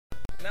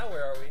Now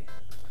where are we?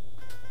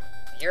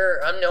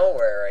 I'm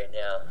nowhere right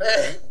now.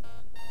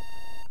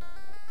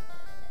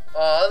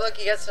 Oh, look,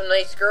 you got some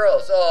nice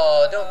girls.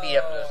 Oh, don't beat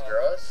up those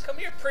girls. Come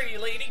here, pretty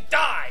lady.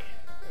 Die!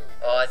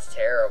 Oh, that's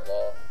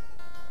terrible.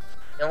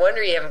 No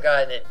wonder you haven't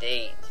gotten a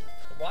date.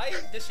 Why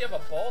does she have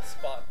a bald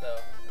spot,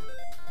 though?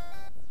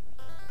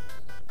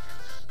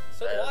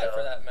 So do I,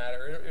 for that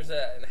matter. Or is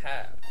that in a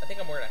hat? I think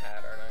I'm wearing a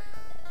hat, aren't I?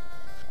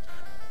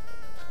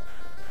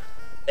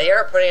 They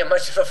aren't putting up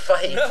much of a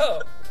fight.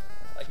 No!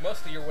 Like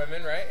most of your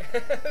women, right?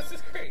 This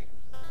is great.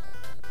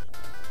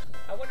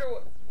 I wonder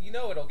what... You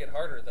know it'll get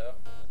harder, though.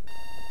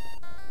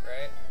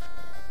 Right?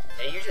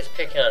 Yeah, you're just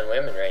picking on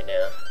women right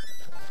now.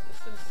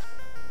 This is...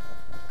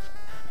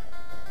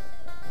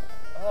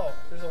 Oh,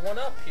 there's a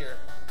one-up here.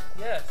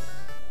 Yes.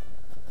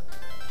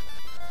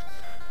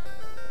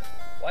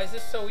 Why is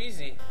this so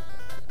easy?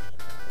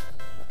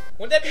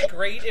 Wouldn't that be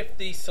great if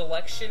the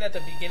selection at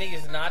the beginning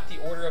is not the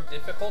order of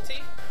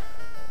difficulty?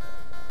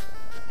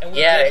 And we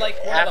did like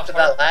one after of the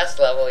that last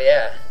level,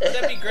 yeah. Wouldn't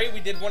that be great? We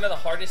did one of the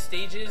hardest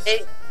stages.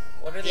 Hey,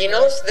 what are they? You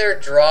notice they're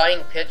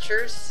drawing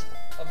pictures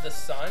of the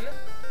sun?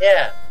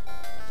 Yeah.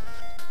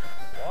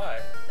 Why?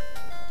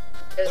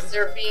 Because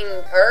they're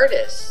being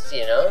artists,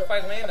 you know? What if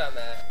I land on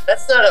that?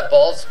 That's not a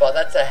bald spot,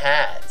 that's a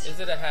hat. Is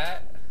it a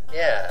hat?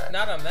 Yeah.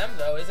 Not on them,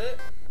 though, is it?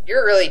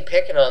 You're really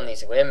picking on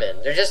these women.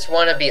 They just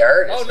want to be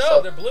artists. Oh,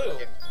 no, they're blue.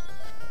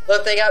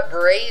 Look, they got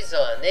berets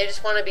on. They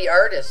just want to be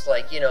artists,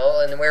 like, you know,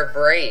 and wear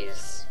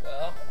berets.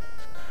 Well,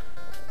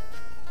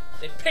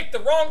 they picked the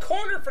wrong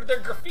corner for their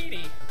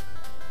graffiti.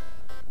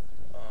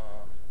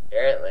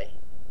 Apparently.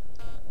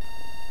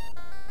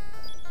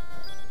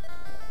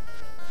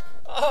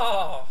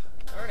 Oh,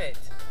 darn it.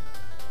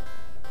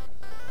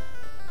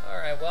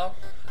 Alright, well,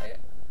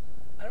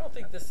 I don't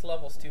think this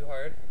level's too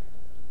hard.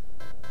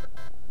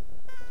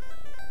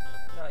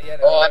 Not yet.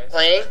 Oh, anyways. I'm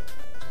playing?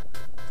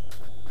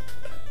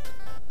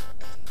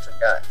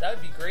 Forgot. That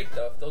would be great,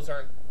 though, if those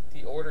aren't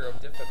the order of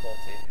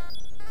difficulty.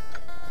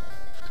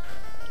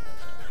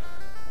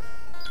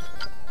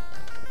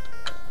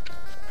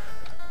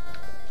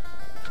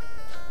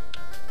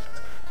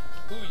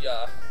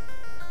 Booyah.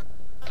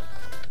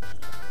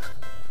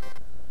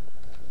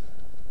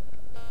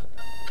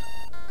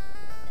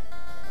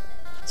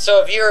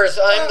 So, viewers,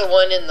 I'm the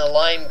one in the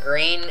lime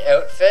green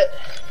outfit.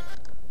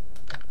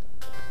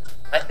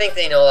 I think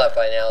they know that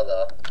by now,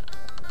 though.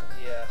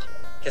 Yeah.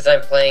 Because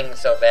I'm playing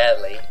so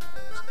badly.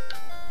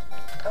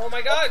 Oh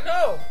my god,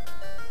 no!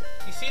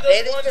 You see those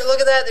Hey, ones? look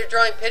at that, they're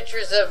drawing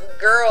pictures of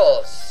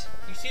girls.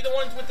 You see the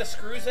ones with the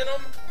screws in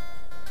them?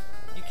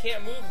 You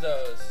can't move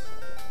those.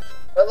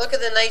 But look at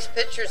the nice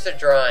pictures they're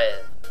drawing.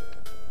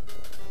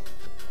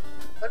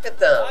 Look at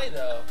them. Why,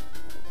 though?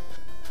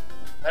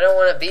 I don't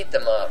want to beat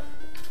them up.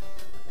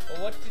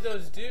 Well, what do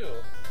those do?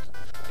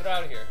 Get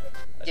out of here.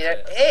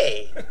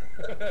 Hey!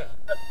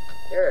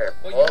 You're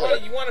well,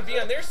 you want to be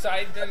on their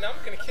side, then I'm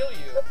going to kill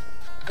you.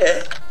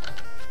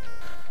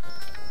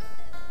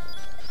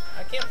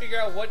 I can't figure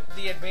out what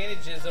the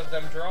advantage is of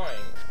them drawing.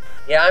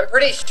 Yeah, I'm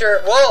pretty sure.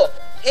 Whoa!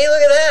 Hey,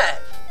 look at that!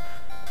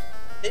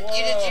 You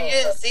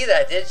didn't see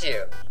that, did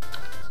you?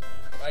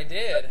 I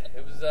did.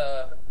 It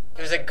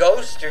was a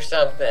ghost or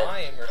something. A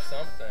mime or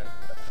something.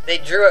 They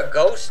drew a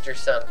ghost or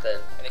something.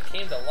 And it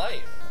came to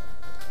life.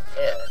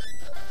 Yeah.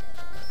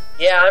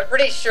 Yeah, I'm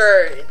pretty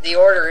sure the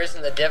order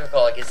isn't the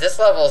difficult, because this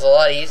level is a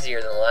lot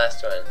easier than the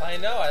last one. I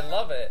know, I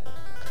love it.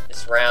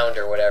 This round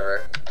or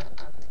whatever.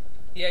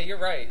 Yeah, you're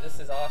right. This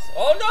is awesome.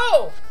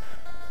 Oh,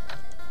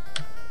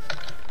 no!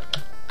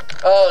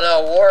 Oh,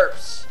 no,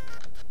 warps.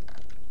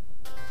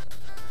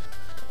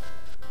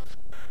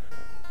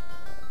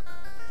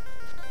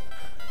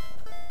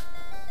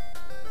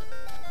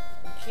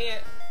 We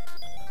can't,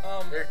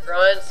 They're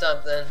drawing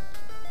something.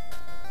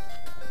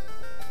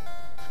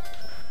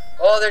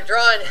 Oh, they're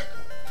drawing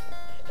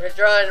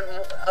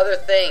other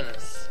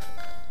things.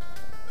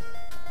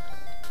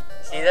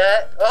 See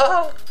that?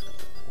 Oh!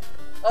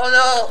 Oh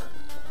no!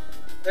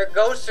 Their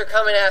ghosts are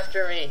coming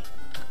after me.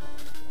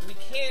 We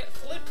can't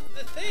flip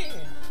the thing.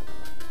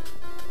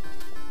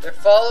 They're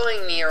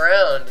following me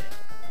around.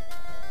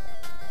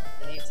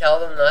 Can you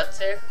tell them not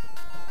to?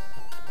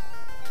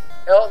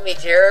 Help me,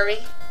 Jeremy.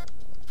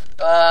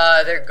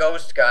 Their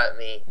ghost got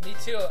me. Me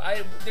too.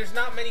 There's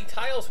not many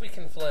tiles we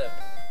can flip.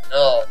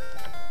 No.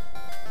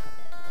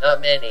 Not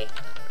many.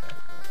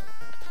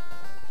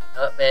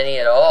 Not many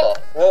at all.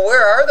 Well,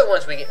 where are the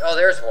ones we can... Oh,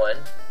 there's one.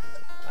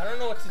 I don't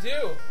know what to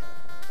do.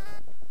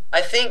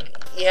 I think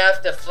you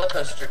have to flip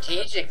them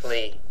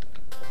strategically.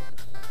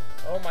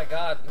 Oh my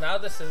god, now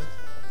this is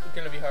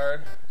gonna be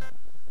hard.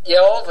 Yeah,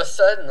 all of a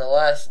sudden the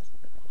last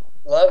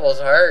level's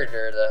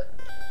harder.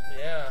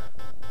 Yeah.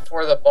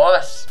 For the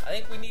boss. I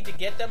think we need to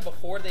get them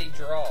before they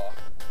draw.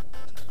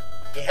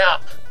 Yeah.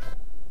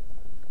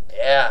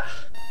 Yeah.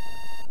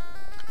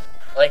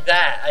 Like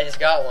that. I just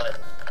got one.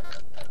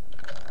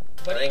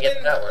 But I didn't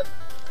get that one.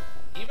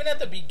 Even at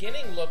the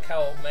beginning, look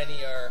how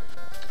many are...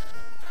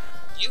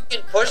 You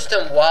can push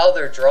them while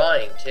they're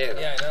drawing, too.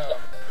 Yeah, I know.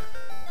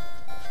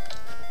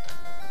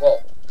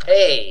 Whoa.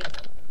 Hey.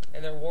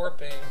 And they're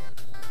warping.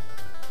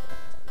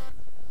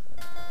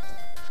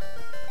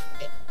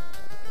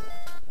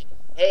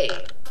 Hey,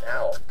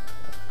 ow.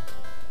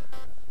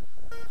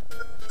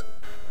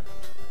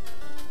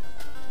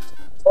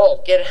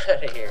 Oh, get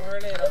out of here.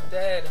 Darn it, I'm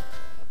dead.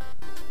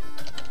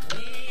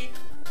 We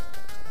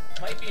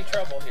might be in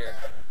trouble here.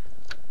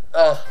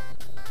 Oh.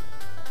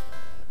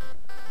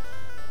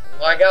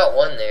 Well, I got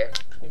one there.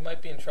 We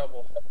might be in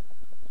trouble.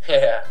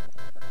 Yeah.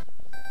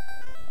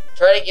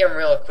 Try to get him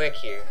real quick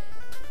here.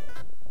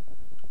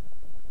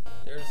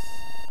 There's...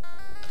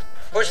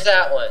 Push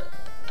that one.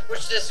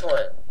 Push this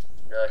one.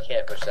 No, I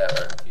can't push that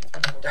one.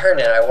 Darn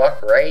it, I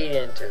walked right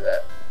into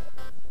that.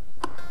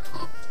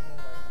 Oh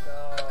my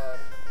god.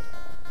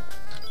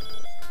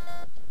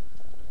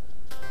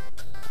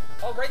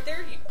 Oh, right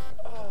there you...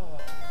 Oh.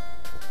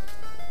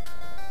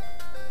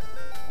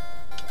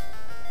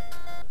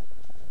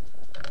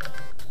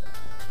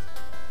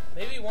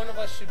 Maybe one of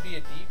us should be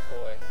a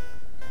decoy.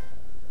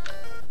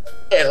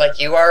 Yeah, like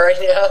you are right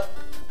now?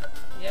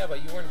 Yeah,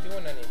 but you weren't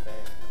doing anything.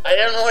 I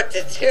don't know what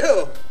to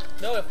do.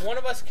 No, if one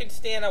of us can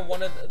stand on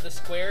one of the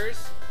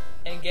squares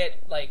and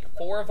get like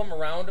 4 of them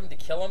around him to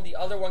kill him, the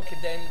other one could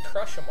then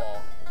crush them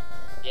all.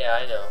 Yeah,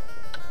 I know.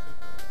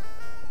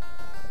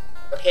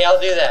 Okay, I'll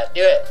do that.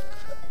 Do it.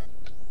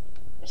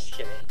 Just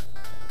kidding.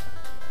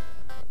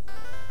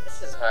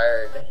 This is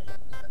hard. What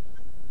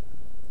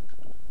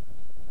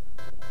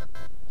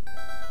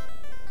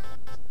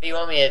do you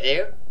want me to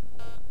do?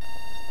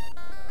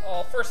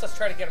 Oh, first let's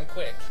try to get him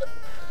quick.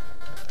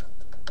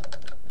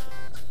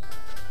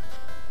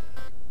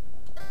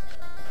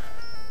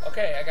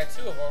 Okay, I got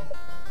 2 of them.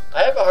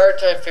 I have a hard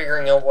time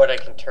figuring out what I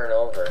can turn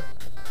over.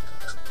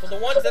 Well, the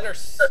ones that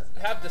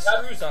have the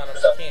screws on them,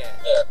 you can't.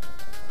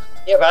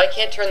 Yeah, but I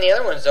can't turn the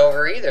other ones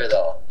over either,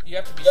 though. You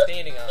have to be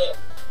standing on them.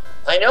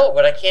 I know,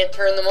 but I can't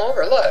turn them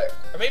over. Look.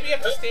 Or maybe you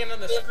have to stand on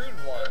the screwed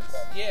ones.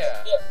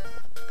 Yeah.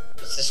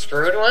 It's the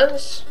screwed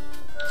ones?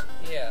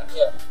 Yeah.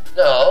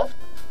 No.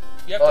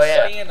 You have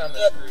to stand on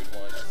the screwed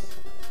ones.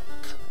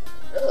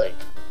 Really?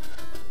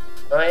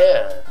 Oh,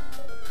 yeah.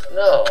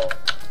 No.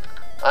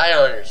 I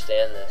don't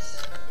understand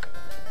this.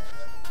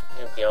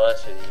 I'm gonna be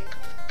honest with you.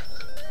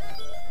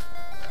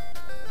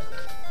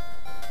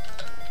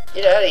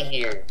 Get out of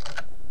here.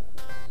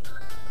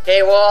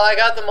 Okay, well, I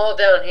got them all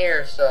down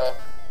here, so...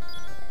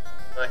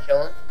 Want to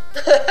kill him?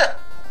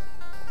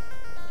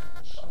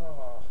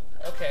 Oh,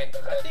 okay.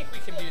 I think we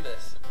can do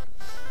this.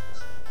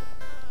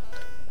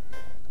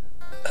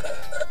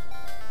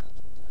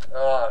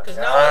 Oh, Because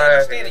now I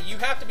understand it. You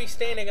have to be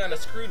standing on a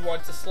screwed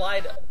one to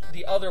slide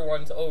the other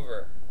ones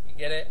over. You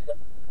get it?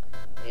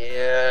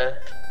 Yeah.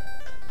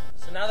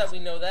 So now that we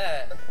know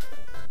that,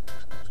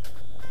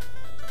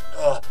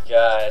 Oh,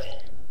 God.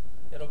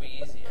 it'll be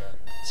easier.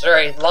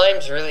 Sorry,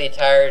 Lime's really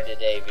tired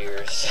today,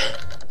 viewers.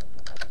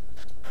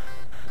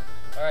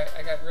 Alright,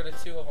 I got rid of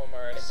 2 of them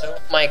already. So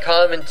my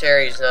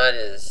commentary's not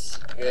as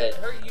good.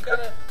 Hurry, you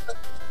gotta...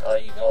 I Where are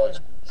you going?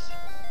 apologize.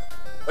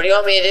 What do you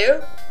want me to do?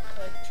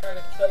 Like, try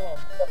to kill them.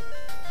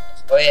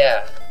 Oh,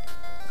 yeah.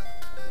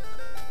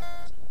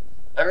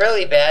 I'm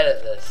really bad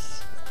at this.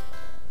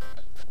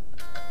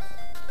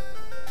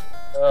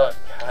 Oh,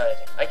 God.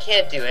 I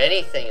can't do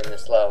anything in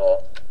this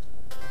level.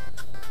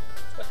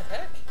 What the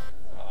heck?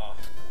 Oh.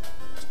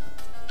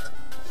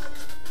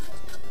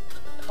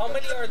 How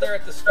many are there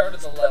at the start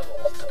of the level?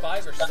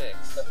 5 or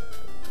 6?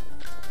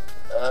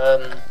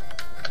 A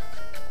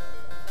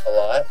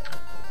lot.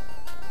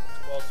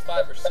 Well, it's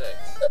 5 or 6.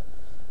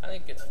 I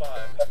think it's 5.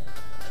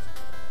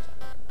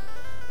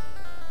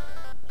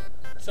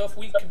 So if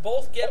we can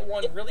both get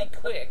one really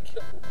quick...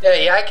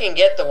 Yeah, I can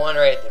get the one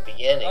right at the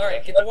beginning.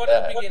 Alright, get the one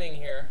at the beginning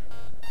here.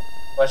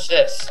 Watch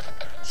this.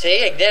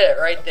 See, I did it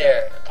right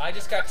there. I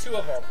just got 2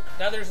 of them.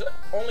 Now there's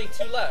only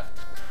 2 left.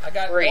 I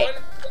got 3. 1.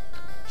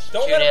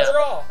 Don't 2 let him now.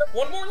 draw.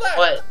 1 more left.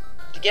 One.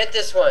 To get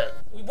this one.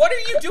 What are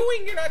you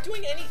doing? You're not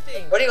doing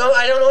anything. What do you want?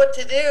 I don't know what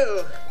to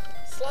do.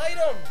 Slide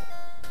him.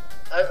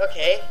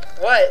 Okay.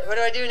 What? What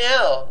do I do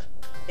now?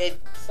 Hey,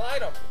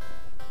 Slide him.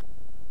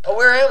 oh,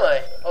 where am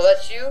I? Oh,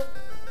 that's you?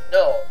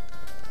 No.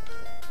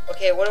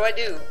 Okay, what do I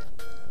do?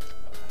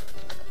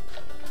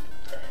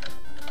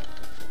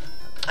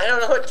 I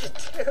don't know what to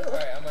do.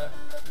 Alright, I'm gonna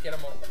get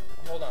him on.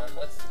 Hold on.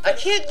 I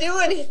can't do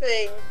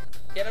anything.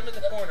 Get him in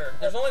the corner.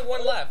 There's only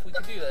 1 left. We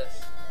can do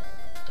this.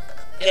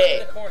 Get him Okay.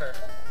 in the corner.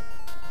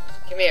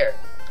 Come here.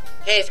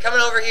 Okay, he's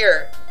coming over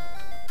here.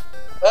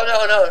 Oh,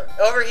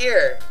 no. Over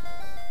here.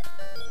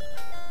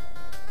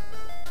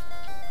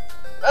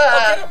 Oh,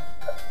 Ah! get him!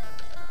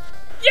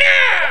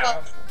 Yeah!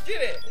 Oh.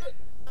 Did it!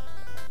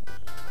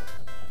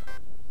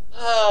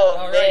 Oh,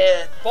 All man.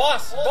 right.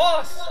 Boss!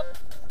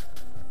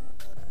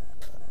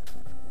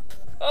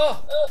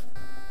 Oh!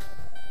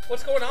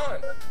 What's going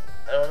on?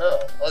 I don't know.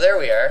 Oh, there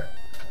we are.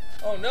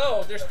 Oh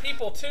no, there's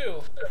people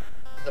too.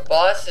 The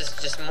boss is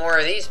just more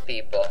of these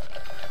people.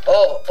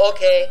 Oh,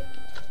 okay.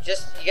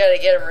 Just, you gotta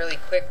get them really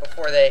quick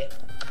before they...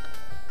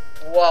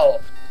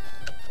 Whoa.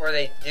 Before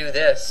they do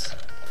this.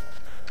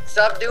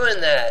 Stop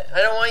doing that.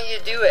 I don't want you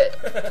to do it.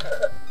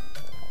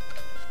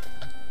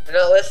 You're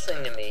not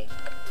listening to me.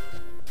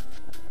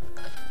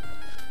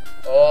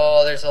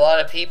 Oh, there's a lot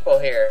of people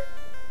here.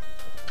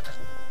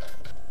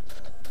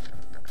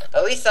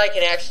 At least I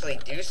can actually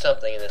do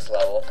something in this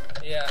level.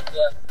 Yeah.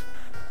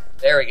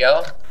 There we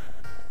go.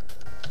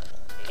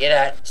 Get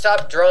at.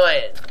 Stop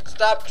drawing.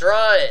 Stop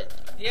drawing.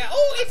 Yeah.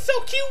 Oh, it's so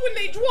cute when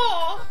they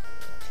draw.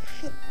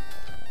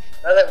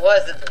 Well, it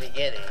was at the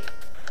beginning.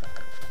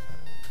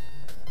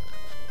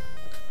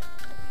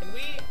 Can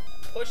we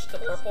push the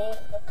purple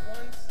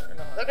ones or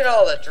not? Look at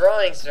all the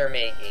drawings they're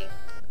making.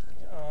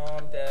 Oh,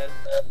 I'm dead.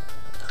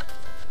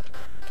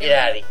 Get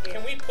out of here.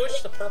 Can we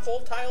push the purple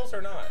tiles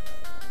or not?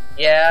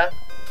 Yeah.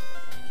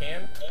 You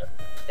can?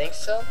 Think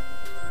so?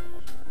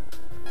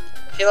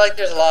 I feel like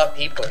there's a lot of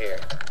people here.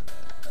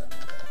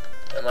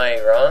 Am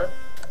I wrong?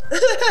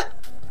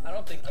 I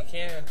don't think you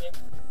can.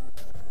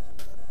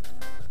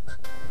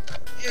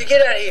 Dude,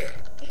 get out of here.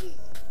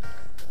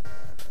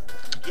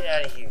 Get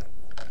out of here.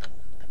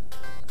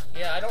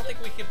 Yeah, I don't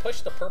think we can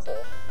push the purple.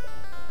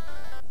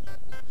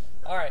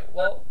 Alright,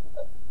 well,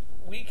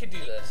 we could do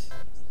this.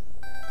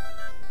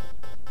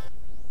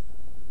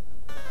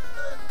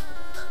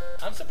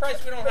 I'm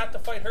surprised we don't have to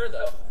fight her,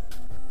 though.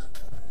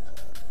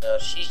 No,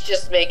 she's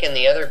just making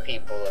the other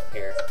people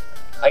appear.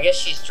 I guess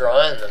she's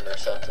drawing them or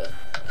something.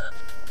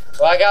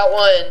 Well, I got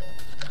one.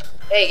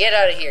 Hey, get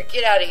out of here.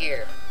 Get out of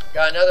here.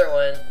 Got another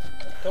one.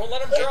 Don't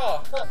let him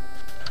draw.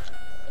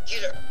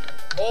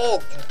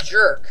 Oh, you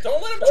jerk.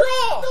 Don't let him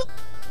draw!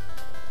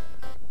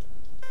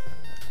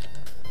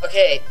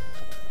 Okay.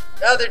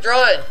 Now they're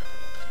drawing.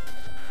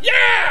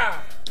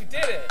 Yeah! We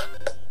did it!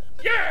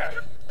 Yeah!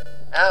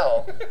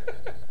 Ow.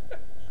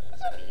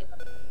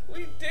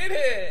 We did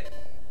it!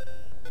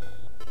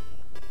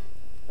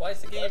 Why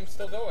is the game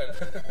still going?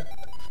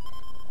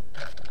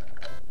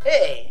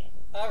 Hey.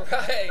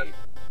 Alright,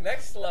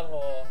 next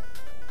level.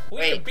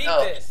 We can beat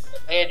no. this.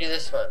 I'm gonna do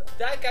this one.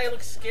 That guy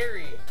looks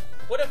scary.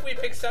 What if we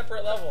pick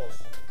separate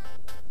levels?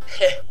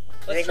 You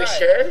think we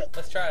should?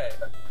 Let's try it.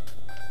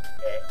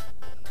 Okay.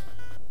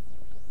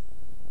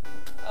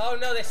 Oh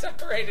no, they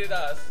separated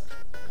us.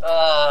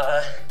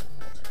 I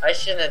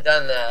shouldn't have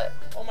done that.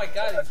 Oh my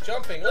god, he's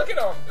jumping. Look at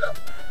him.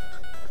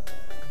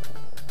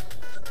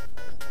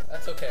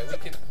 That's okay, we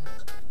can...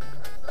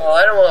 Oh,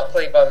 I don't want to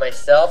play by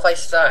myself. I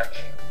suck.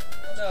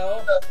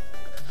 No.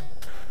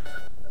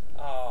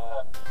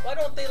 Aw. Why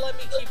don't they let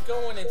me keep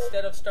going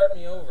instead of start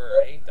me over?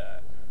 I hate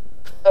that.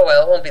 Oh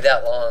well, it won't be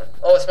that long.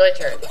 Oh, it's my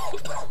turn.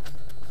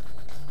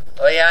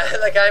 Oh yeah,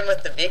 like I'm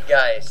with the big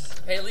guys.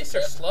 Hey, at least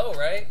they're slow,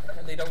 right?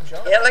 And they don't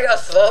jump. Yeah, look how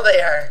slow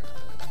they are.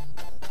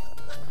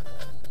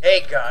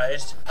 Hey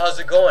guys, how's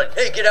it going?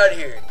 Hey, get out of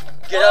here.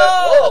 Get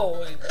out. Whoa!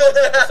 Whoa. Get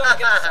the sun,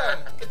 get the sun,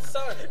 get the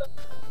sun.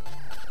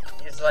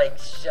 He's like,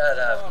 shut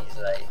up. Oh. He's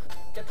like,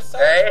 Get the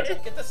sun, right?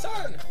 get the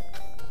sun.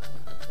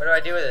 What do I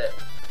do with it?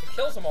 It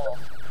kills them all.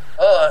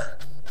 Oh,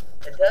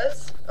 it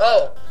does?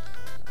 Oh.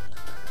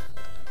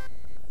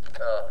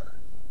 Oh.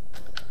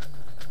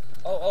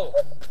 Oh.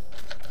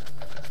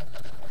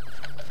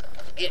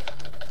 Get.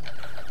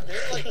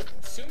 They're like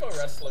sumo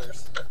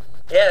wrestlers.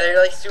 Yeah, they're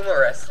like sumo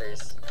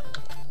wrestlers.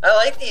 I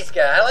like these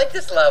guys. I like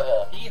this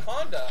level. E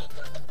Honda.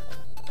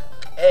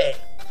 Hey,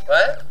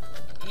 what?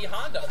 E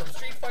Honda from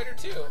Street Fighter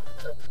 2.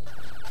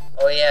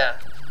 Oh yeah.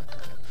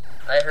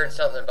 I heard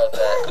something about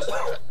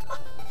that.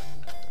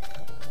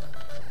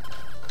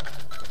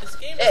 This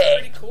game is Hey.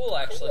 pretty cool,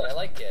 actually. I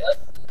like it.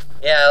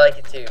 Yeah, I like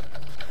it too.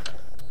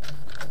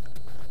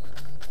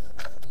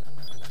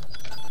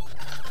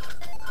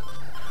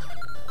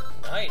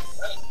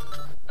 Nice.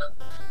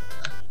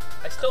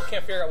 I still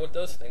can't figure out what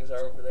those things are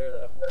over there,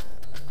 though.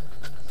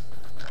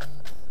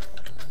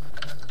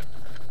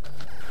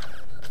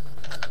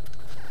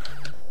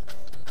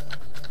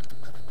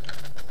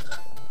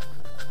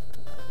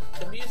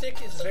 The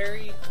music is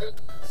very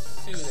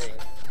soothing.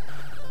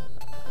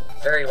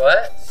 Very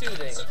what?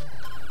 Soothing.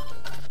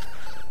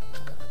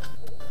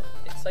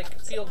 It's like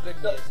feel-good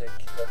music.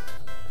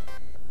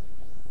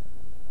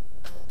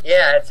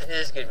 Yeah, it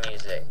is good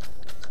music.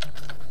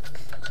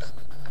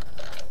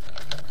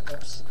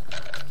 Oops.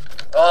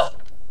 Oh.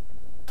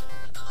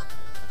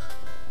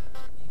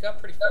 You got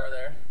pretty far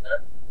there.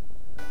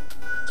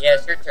 Yeah,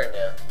 it's your turn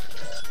now.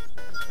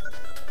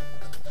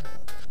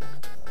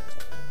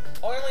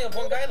 Oh, I only have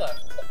one guy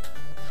left.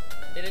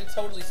 They didn't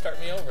totally start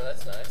me over.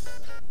 That's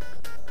nice.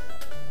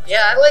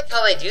 Yeah, I like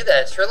how they do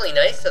that. It's really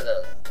nice of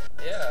them.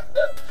 Yeah.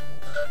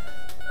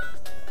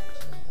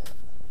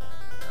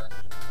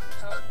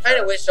 I kind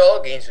of wish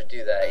all games would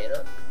do that, you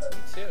know? Me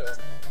too.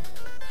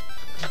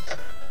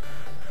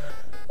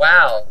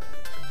 Wow.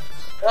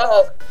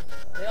 Whoa.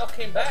 They all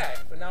came back,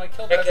 but now I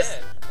killed Yeah, them 'cause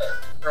in.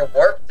 they're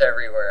warped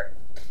everywhere.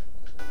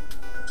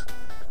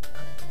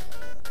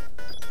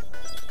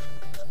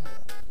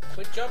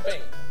 Quit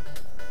jumping.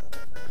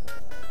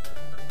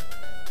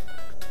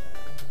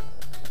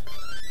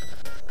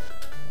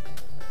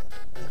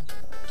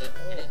 These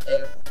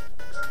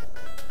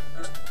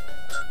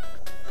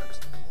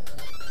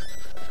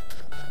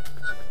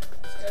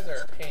guys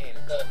are a pain.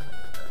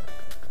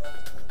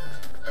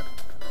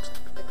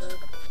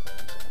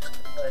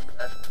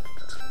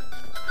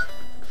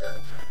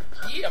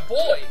 Yeah,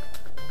 boy!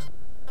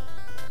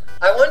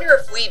 I wonder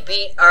if we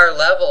beat our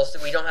levels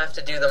that we don't have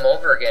to do them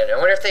over again. I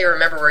wonder if they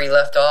remember where you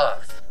left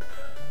off.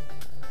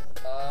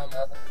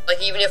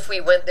 Like, even if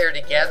we went there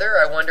together,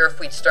 I wonder if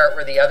we'd start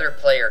where the other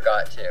player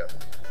got to.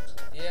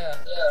 Yeah.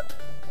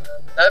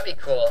 That'd be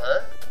cool,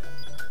 huh?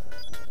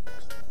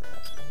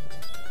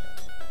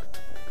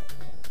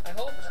 I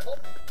hope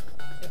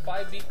if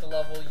I beat the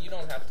level, you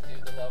don't have to do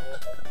the level.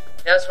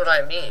 That's what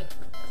I mean.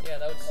 Yeah,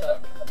 that would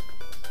suck.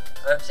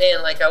 I'm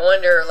saying, like, I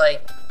wonder,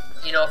 like,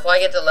 you know, if I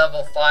get to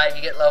level 5,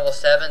 you get level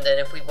 7, then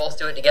if we both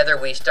do it together,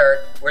 we start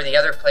where the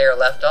other player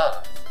left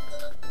off.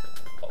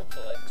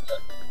 Hopefully.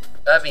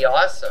 That'd be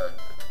awesome.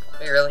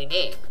 That'd be really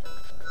neat.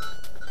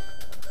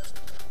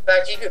 In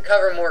fact, you could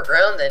cover more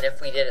ground than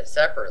if we did it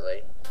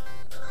separately.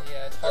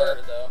 Yeah, it's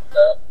harder though.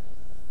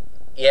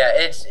 Yeah,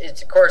 it's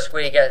of course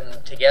when you get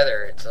them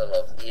together, it's a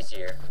little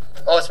easier.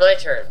 Oh, it's my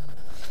turn.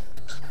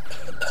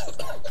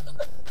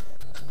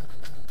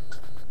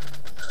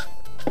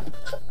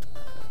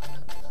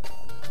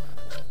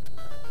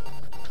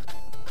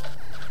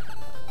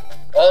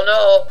 Oh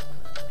no!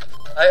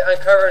 I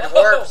uncovered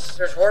warps.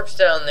 There's warps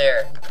down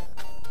there.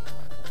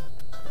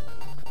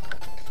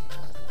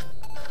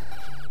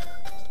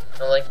 I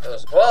don't like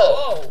those.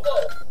 Whoa!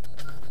 Whoa!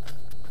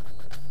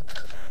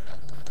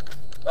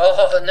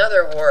 Oh,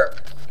 another warp.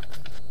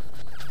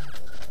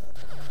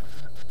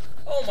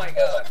 Oh my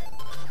god.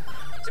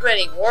 Too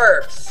many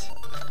warps.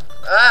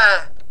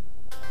 Ah!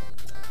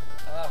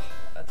 Ah,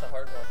 that's a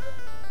hard one.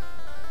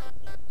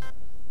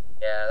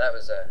 Yeah, that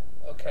was a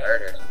Okay.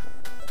 harder.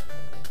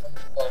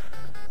 Oh.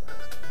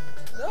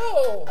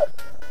 No!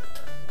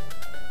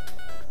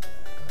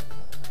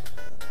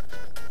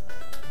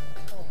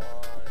 Come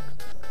on.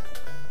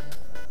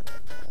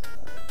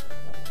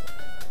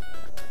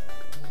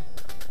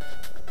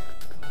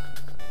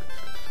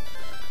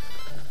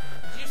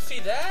 Did you see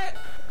that?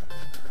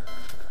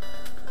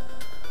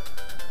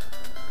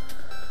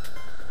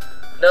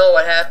 No,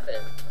 what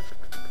happened?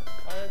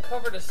 I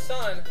uncovered a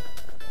sun,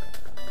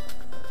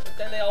 but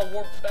then they all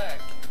warped back.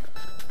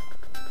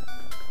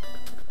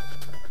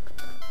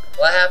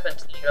 What happened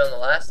to you on the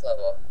last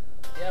level?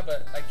 Yeah,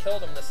 but I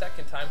killed him the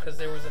second time because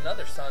there was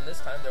another sun.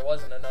 This time there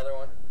wasn't another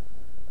one.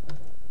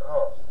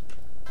 Oh.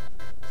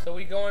 So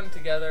we go in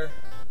together.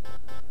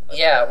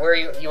 Yeah, where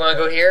you want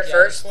to go here Yeah,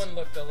 first? this one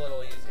looked a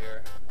little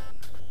easier.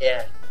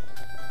 Yeah.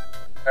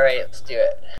 Alright, let's do it.